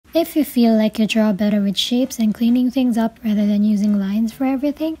If you feel like you draw better with shapes and cleaning things up rather than using lines for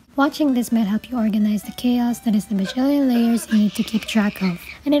everything, watching this might help you organize the chaos that is the bajillion layers you need to keep track of.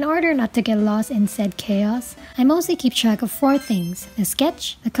 And in order not to get lost in said chaos, I mostly keep track of 4 things: the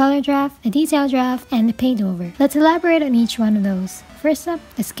sketch, the color draft, the detail draft, and the paint over. Let's elaborate on each one of those. First up,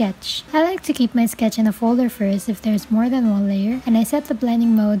 the sketch. I like to keep my sketch in a folder first if there's more than one layer, and I set the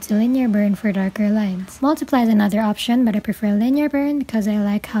blending mode to linear burn for darker lines. Multiply is another option, but I prefer linear burn because I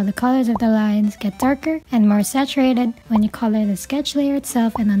like how the colors of the lines get darker and more saturated when you color the sketch layer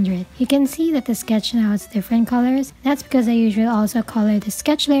itself and under it. You can see that the sketch now has different colors. That's because I usually also color the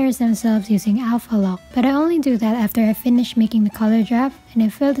sketch layers themselves using alpha lock, but I only do that after I finish making the color draft, and I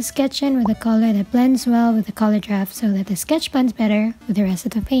fill the sketch in with a color that blends well with the color draft so that the sketch blends better with the rest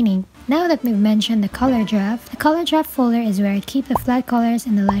of the painting. Now that we've mentioned the color draft folder is where I keep the flat colors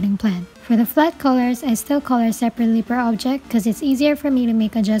and the lighting plan. For the flat colors, I still color separately per object because it's easier for me to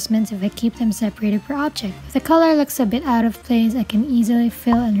make adjustments if I keep them separated per object. If the color looks a bit out of place, I can easily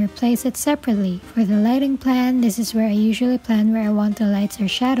fill and replace it separately. For the lighting plan, this is where I usually plan where I want the lights or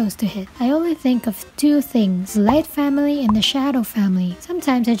shadows to hit. I only think of 2 things: the light family and the shadow family.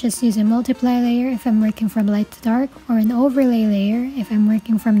 Sometimes I just use a multiply layer if I'm working from light to dark, or an overlay layer if I'm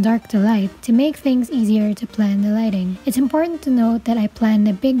working from dark to light, to make things easier to plan the lighting. It's important to note that I plan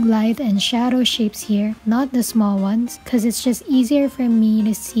the big light and shadow shapes here, not the small ones, because it's just easier for me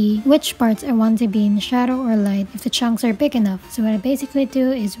to see which parts I want to be in shadow or light if the chunks are big enough. So what I basically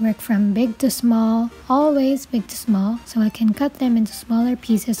do is work from big to small, always big to small, so I can cut them into smaller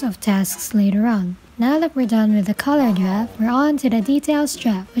pieces of tasks later on. Now that we're done with the color draft, we're on to the details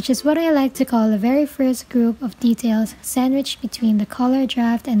draft, which is what I like to call the very first group of details sandwiched between the color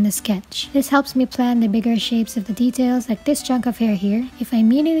draft and the sketch. This helps me plan the bigger shapes of the details, like this chunk of hair here. If I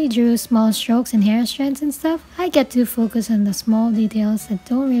immediately drew small strokes and hair strands and stuff, I get to focus on the small details that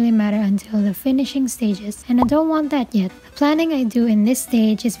don't really matter until the finishing stages, and I don't want that yet. The planning I do in this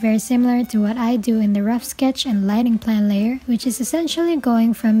stage is very similar to what I do in the rough sketch and lighting plan layer, which is essentially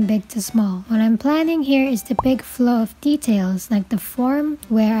going from big to small. What I'm planning here is the big flow of details, like the form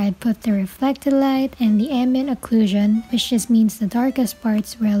where I put the reflected light and the ambient occlusion, which just means the darkest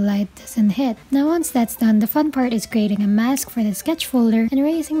parts where light doesn't hit. Now once that's done, the fun part is creating a mask for the sketch folder and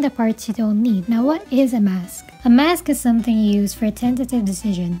erasing the parts you don't need. Now what is a mask? A mask is something you use for tentative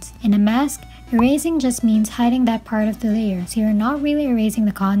decisions. In a mask, erasing just means hiding that part of the layer, so you're not really erasing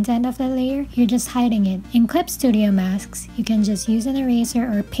the content of the layer, you're just hiding it. In Clip Studio masks, you can just use an eraser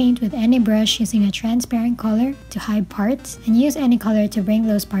or paint with any brush using a transparent color to hide parts, and use any color to bring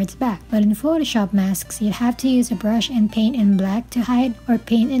those parts back. But in Photoshop masks, you'd have to use a brush and paint in black to hide, or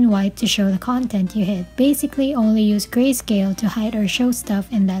paint in white to show the content you hid. Basically, only use grayscale to hide or show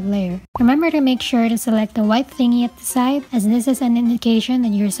stuff in that layer. Remember to make sure to select the white thingy at the side, as this is an indication that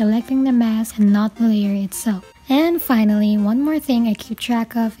you're selecting the mask and not the layer itself. And finally, one more thing I keep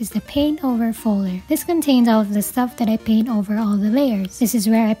track of is the paint over folder. This contains all of the stuff that I paint over all the layers. This is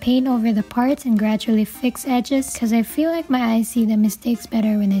where I paint over the parts and gradually fix edges, because I feel like my eyes see the mistakes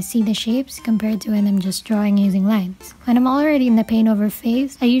better when I see the shapes compared to when I'm just drawing using lines. When I'm already in the paint over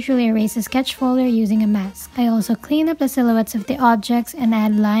phase, I usually erase the sketch folder using a mask. I also clean up the silhouettes of the objects and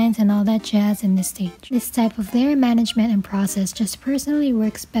add lines and all that jazz in this stage. This type of layer management and process just personally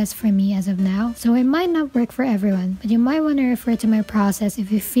works best for me as of now, so it might not work for everyone, but you might want to refer to my process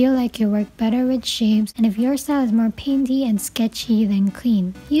if you feel like you work better with shapes and if your style is more painty and sketchy than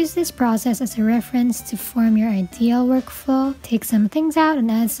clean. Use this process as a reference to form your ideal workflow. Take some things out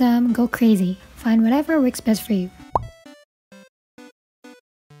and add some, go crazy. Find whatever works best for you.